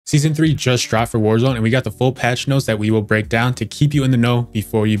Season 3 just dropped for Warzone, and we got the full patch notes that we will break down to keep you in the know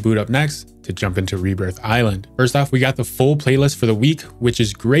before you boot up next to jump into Rebirth Island. First off, we got the full playlist for the week, which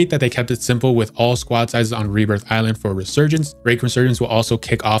is great that they kept it simple with all squad sizes on Rebirth Island for Resurgence. Break Resurgence will also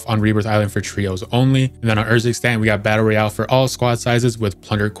kick off on Rebirth Island for trios only. And then on Resurgence, we got Battle Royale for all squad sizes with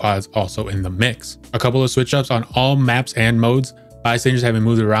Plunder quads also in the mix. A couple of switch ups on all maps and modes. Bystanders have been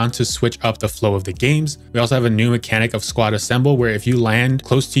moved around to switch up the flow of the games. We also have a new mechanic of squad assemble, where if you land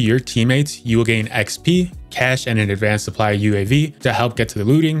close to your teammates, you will gain XP, cash, and an advanced supply UAV to help get to the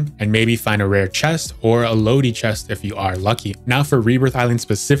looting and maybe find a rare chest or a loady chest if you are lucky. Now for Rebirth Island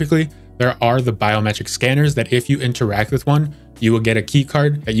specifically, there are the biometric scanners that if you interact with one, you will get a key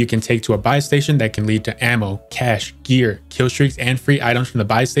card that you can take to a buy station that can lead to ammo, cash, gear, kill streaks, and free items from the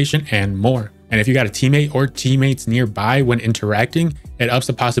buy station and more. And if you got a teammate or teammates nearby when interacting, it ups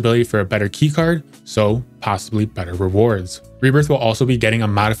the possibility for a better keycard, so possibly better rewards. Rebirth will also be getting a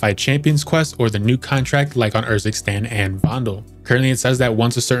modified champions quest or the new contract like on Urzikstan and Vandal. Currently it says that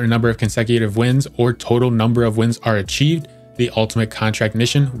once a certain number of consecutive wins or total number of wins are achieved, the ultimate contract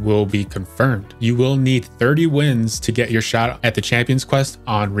mission will be confirmed. You will need 30 wins to get your shot at the Champions Quest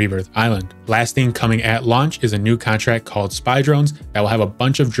on Rebirth Island. Last thing coming at launch is a new contract called Spy Drones that will have a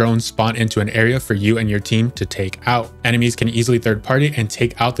bunch of drones spawn into an area for you and your team to take out. Enemies can easily third party and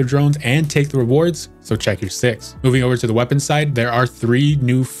take out the drones and take the rewards, so check your 6. Moving over to the weapon side, there are 3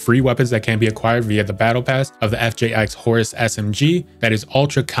 new free weapons that can be acquired via the battle pass of the FJX Horus SMG that is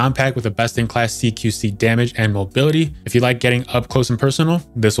ultra compact with a best-in-class CQC damage and mobility. If you like getting up close and personal,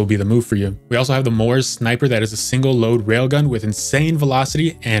 this will be the move for you. We also have the Moors Sniper that is a single load railgun with insane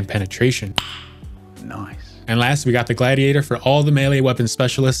velocity and penetration. Nice. And last, we got the Gladiator for all the melee weapon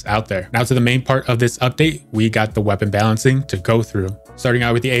specialists out there. Now to the main part of this update, we got the weapon balancing to go through. Starting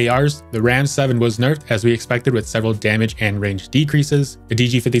out with the ARs, the Ram 7 was nerfed as we expected with several damage and range decreases. The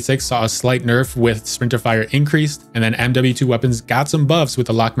DG56 saw a slight nerf with sprinter fire increased, and then MW2 weapons got some buffs with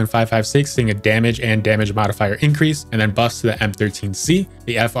the Lockman 556 seeing a damage and damage modifier increase, and then buffs to the M13C,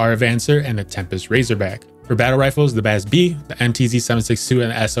 the FR Avancer, and the Tempest Razorback. For battle rifles, the BAS-B, the MTZ-762,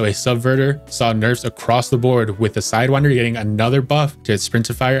 and the SOA Subverter saw nerfs across the board, with the Sidewinder getting another buff to its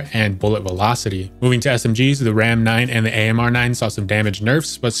sprinter fire and bullet velocity. Moving to SMGs, the Ram 9 and the AMR 9 saw some damage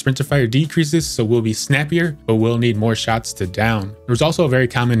nerfs, but sprinter fire decreases, so will be snappier, but will need more shots to down. There was also a very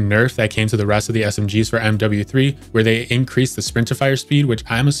common nerf that came to the rest of the SMGs for MW3, where they increased the sprinter fire speed, which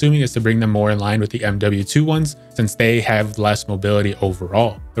I'm assuming is to bring them more in line with the MW2 ones, since they have less mobility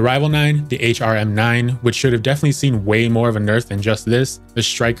overall. The Rival 9, the HRM 9, which should have definitely seen way more of a nerf than just this, the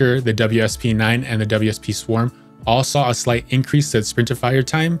Striker, the WSP 9, and the WSP Swarm all saw a slight increase to its sprinter fire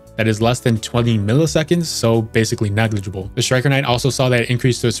time that is less than 20 milliseconds, so basically negligible. The Striker 9 also saw that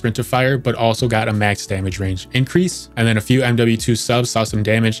increase to its sprinter fire, but also got a max damage range increase. And then a few MW2 subs saw some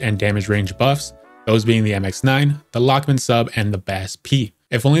damage and damage range buffs, those being the MX9, the Lockman sub, and the BAS-P.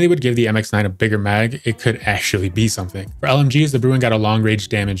 If only they would give the MX9 a bigger mag, it could actually be something. For LMGs, the Bruin got a long range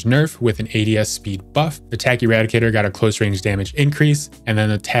damage nerf with an ADS speed buff. The TAC Eradicator got a close range damage increase, and then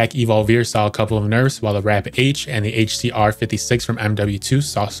the TAC Evolveer saw a couple of nerfs, while the Rapid H and the HCR56 from MW2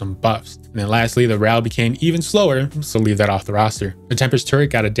 saw some buffs. And then lastly, the RAL became even slower, so leave that off the roster. The Tempest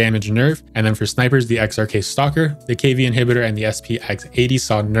Turret got a damage nerf, and then for snipers, the XRK Stalker, the KV Inhibitor, and the SPX80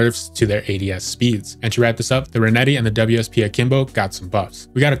 saw nerfs to their ADS speeds. And to wrap this up, the Renetti and the WSP Akimbo got some buffs.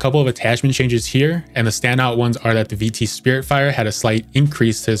 We got a couple of attachment changes here, and the standout ones are that the VT Spiritfire had a slight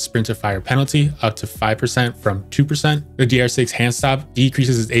increase to its sprinter fire penalty, up to 5% from 2%. The DR6 Handstop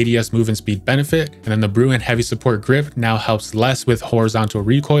decreases its ADS move and speed benefit, and then the Bruin Heavy Support Grip now helps less with horizontal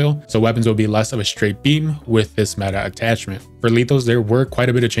recoil, so weapons will be less of a straight beam with this meta attachment. For lethals, there were quite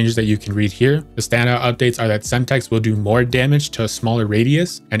a bit of changes that you can read here. The standout updates are that Semtex will do more damage to a smaller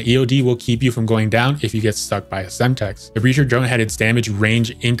radius, and EOD will keep you from going down if you get stuck by a Semtex. The Breacher drone had its damage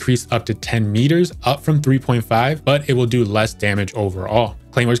range increased up to 10 meters, up from 3.5, but it will do less damage overall.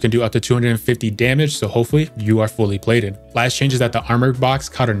 Claymores can do up to 250 damage, so hopefully you are fully plated. Last change is that the armor box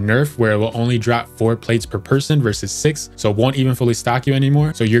caught a nerf where it will only drop 4 plates per person versus 6, so it won't even fully stock you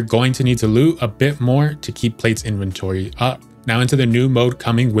anymore, so you're going to need to loot a bit more to keep plates inventory up. Now into the new mode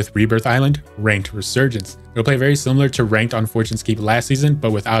coming with Rebirth Island, Ranked Resurgence. It'll play very similar to Ranked on Fortune's Keep last season,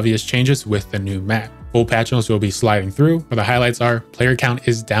 but with obvious changes with the new map. Full patch notes will be sliding through, but the highlights are player count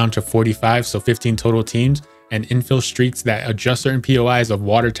is down to 45, so 15 total teams, and infill streaks that adjust certain POIs of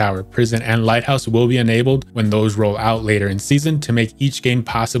Water Tower, Prison, and Lighthouse will be enabled when those roll out later in season to make each game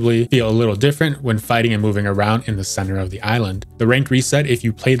possibly feel a little different when fighting and moving around in the center of the island. The rank reset if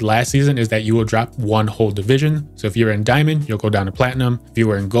you played last season is that you will drop 1 whole division, so if you're in Diamond, you'll go down to Platinum, if you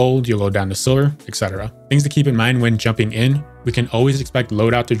were in Gold, you'll go down to Silver, etc. Things to keep in mind when jumping in: We can always expect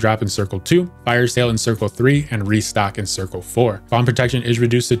loadout to drop in Circle 2, fire sale in Circle 3, and restock in Circle 4. Bomb protection is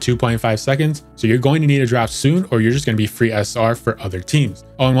reduced to 2.5 seconds, so you're going to need a drop soon or you're just going to be free SR for other teams.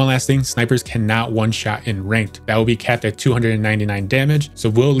 Oh, and one last thing, snipers cannot one-shot in ranked. That will be capped at 299 damage, so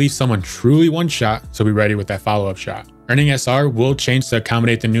we'll leave someone truly one-shot, so be ready with that follow-up shot. Earning SR will change to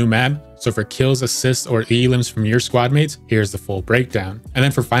accommodate the new map, so for kills, assists, or elims from your squad mates, here's the full breakdown. And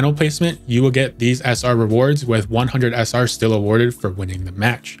then for final placement, you will get these SR rewards with 100 SR still awarded for winning the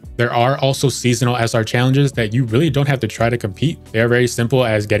match. There are also seasonal SR challenges that you really don't have to try to compete. They are very simple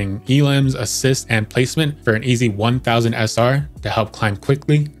as getting elims, assists, and placement for an easy 1000 SR to help climb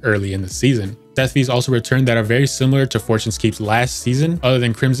quickly early in the season. Death fees also returned that are very similar to Fortune's Keep's last season, other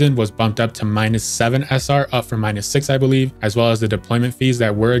than Crimson was bumped up to -7 SR, up from -6 I believe, as well as the deployment fees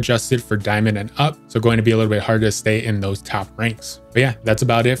that were adjusted for Diamond and up, so going to be a little bit harder to stay in those top ranks. But yeah, that's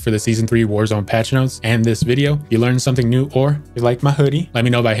about it for the Season 3 Warzone patch notes and this video. If you learned something new or you like my hoodie, let me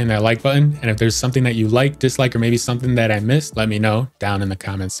know by hitting that like button, and if there's something that you like, dislike, or maybe something that I missed, let me know down in the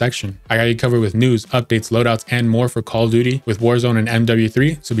comments section. I got you covered with news, updates, loadouts, and more for Call of Duty with Warzone and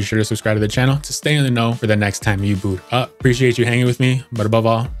MW3, so be sure to subscribe to the channel to stay in the know for the next time you boot up. Appreciate you hanging with me, but above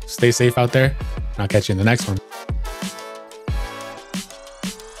all, stay safe out there, and I'll catch you in the next one.